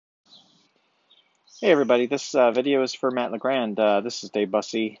Hey everybody, this video is for Matt Legrand. This is Dave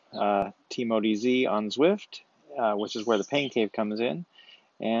Bussey, T-Mode EZ on Zwift, which is where the Pain Cave comes in,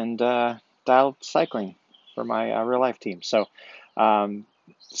 and Dialed Cycling for my real life team. So um,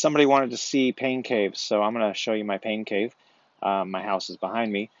 somebody wanted to see Pain Cave, so I'm going to show you my Pain Cave. My house is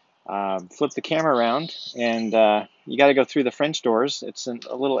behind me. Flip the camera around, and you got to go through the French doors. It's a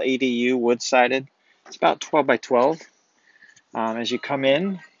little ADU, wood-sided. It's about 12 by 12. As you come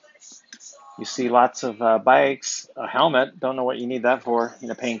in, you see lots of bikes, a helmet. Don't know what you need that for in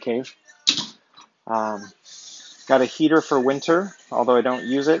a pain cave. Um, got a heater for winter, although I don't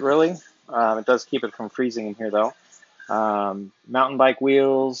use it really. It does keep it from freezing in here though. Mountain bike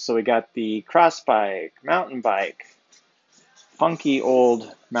wheels. So we got the cross bike, mountain bike, funky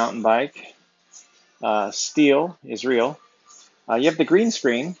old mountain bike. Steel is real. You have the green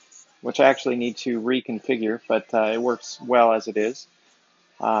screen, which I actually need to reconfigure, but it works well as it is.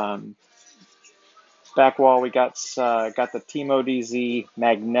 Back wall, we got the T-Mode EZ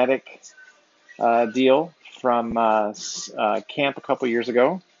magnetic deal from camp a couple years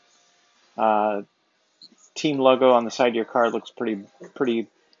ago. Team logo on the side of your car looks pretty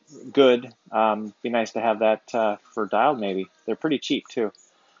good. Be nice to have that for dialed maybe. They're pretty cheap too.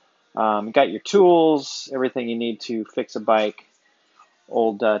 You got your tools, everything you need to fix a bike.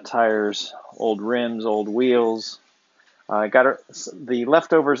 Old tires, old rims, old wheels. Got the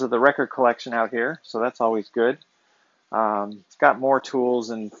leftovers of the record collection out here, so that's always good. It's got more tools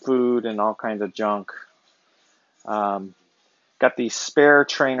and food and all kinds of junk. Got the spare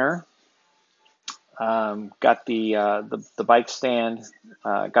trainer. Got the bike stand.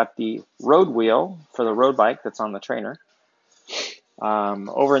 Got the road wheel for the road bike that's on the trainer.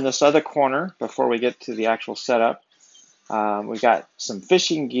 Over in this other corner, before we get to the actual setup, we got some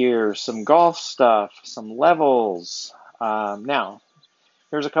fishing gear, some golf stuff, some levels. Now,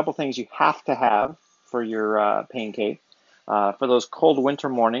 here's a couple things you have to have for your pain cave. For those cold winter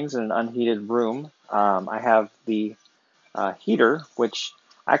mornings in an unheated room, I have the heater, which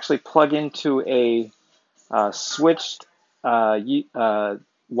I actually plug into a switched Wi-Fi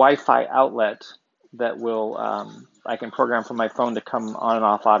outlet that will I can program from my phone to come on and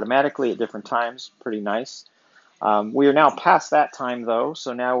off automatically at different times. Pretty nice. We are now past that time though,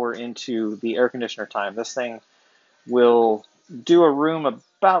 so now we're into the air conditioner time. This thing will do a room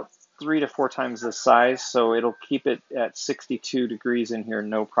about 3 to 4 times this size, so it'll keep it at 62 degrees in here,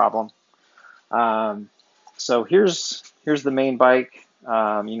 no problem. So here's the main bike.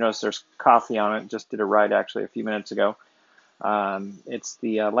 You notice there's coffee on it. Just did a ride actually a few minutes ago. It's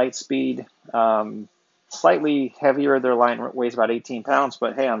the Lightspeed, slightly heavier. Their line weighs about 18 pounds,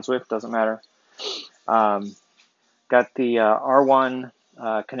 but hey, on Zwift doesn't matter. Got the R1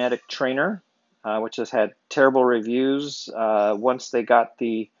 Kinetic Trainer, which has had terrible reviews. Once they got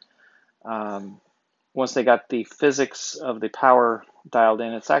the physics of the power dialed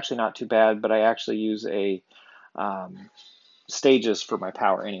in, it's actually not too bad, but I actually use a stages for my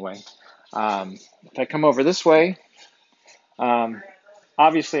power anyway. If I come over this way,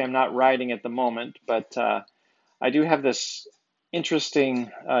 obviously I'm not riding at the moment, but I do have this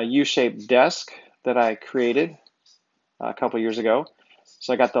interesting U-shaped desk that I created a couple years ago.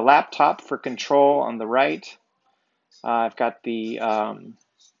 So I got the laptop for control on the right. I've got the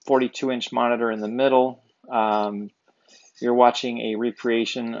 42-inch monitor in the middle. You're watching a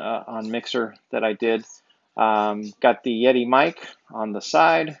recreation on Mixer that I did. Got the Yeti mic on the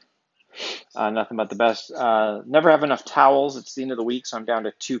side. Nothing but the best. Never have enough towels. It's the end of the week, so I'm down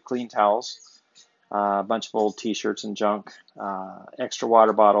to 2 clean towels. A bunch of old t-shirts and junk. Extra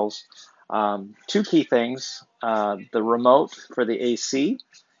water bottles. 2 key things: the remote for the AC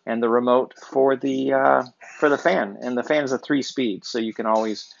and the remote for the fan. And the fan is a 3-speed, so you can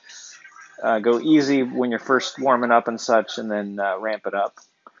always go easy when you're first warming up and such, and then ramp it up.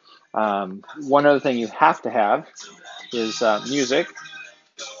 One other thing you have to have is music.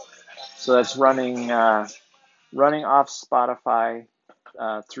 So that's running off Spotify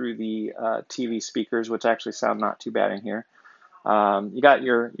through the TV speakers, which actually sound not too bad in here. You got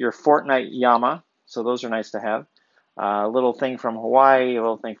your Fortnite Yama, so those are nice to have. A little thing from Hawaii, a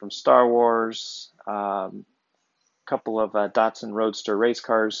little thing from Star Wars, a couple of Datsun Roadster race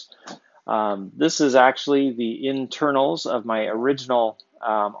cars. This is actually the internals of my original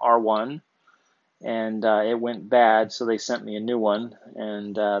R1, and it went bad, so they sent me a new one,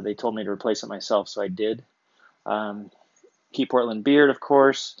 and they told me to replace it myself, so I did. Key Portland beard, of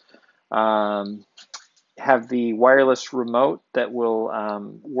course. Have the wireless remote that will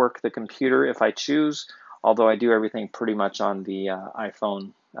work the computer if I choose, although I do everything pretty much on the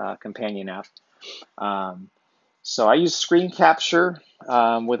iPhone companion app. So I use screen capture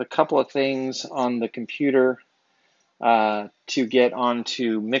with a couple of things on the computer to get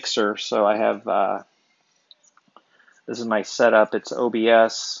onto Mixer. So I have, this is my setup. It's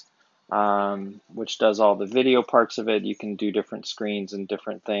OBS, which does all the video parts of it. You can do different screens and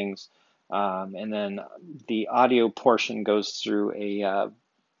different things. And then the audio portion goes through a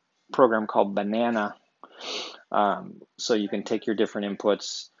program called Banana. So you can take your different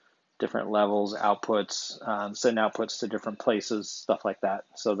inputs, different levels, outputs, send outputs to different places, stuff like that.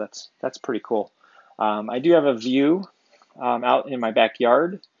 So that's pretty cool. I do have a view out in my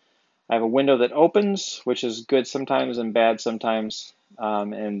backyard. I have a window that opens, which is good sometimes and bad sometimes,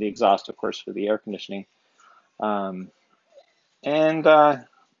 and the exhaust, of course, for the air conditioning. Um, and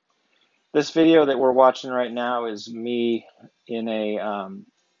This video that we're watching right now is me in a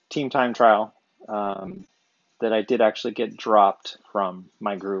team time trial that I did actually get dropped from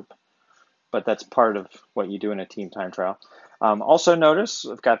my group, but that's part of what you do in a team time trial. Also notice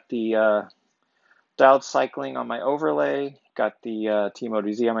I've got the dialed cycling on my overlay, got the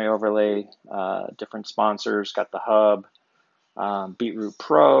TMODZ on my overlay, different sponsors, got the hub, Beetroot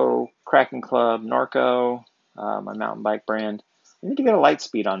Pro, Kraken Club, Norco, my mountain bike brand. I need to get a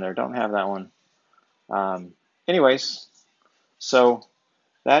Lightspeed on there, don't have that one. Anyways, so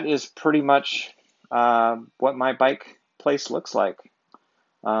that is pretty much what my bike place looks like.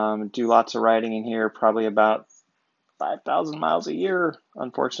 Do lots of riding in here, probably about 5,000 miles a year,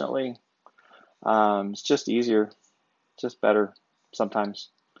 unfortunately. It's just easier, just better sometimes.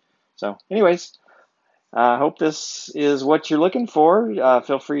 So anyways, I hope this is what you're looking for.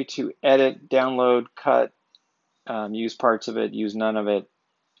 Feel free to edit, download, cut, use parts of it, use none of it,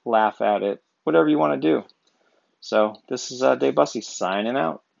 laugh at it, whatever you want to do. So this is Dave Bussey signing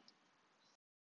out.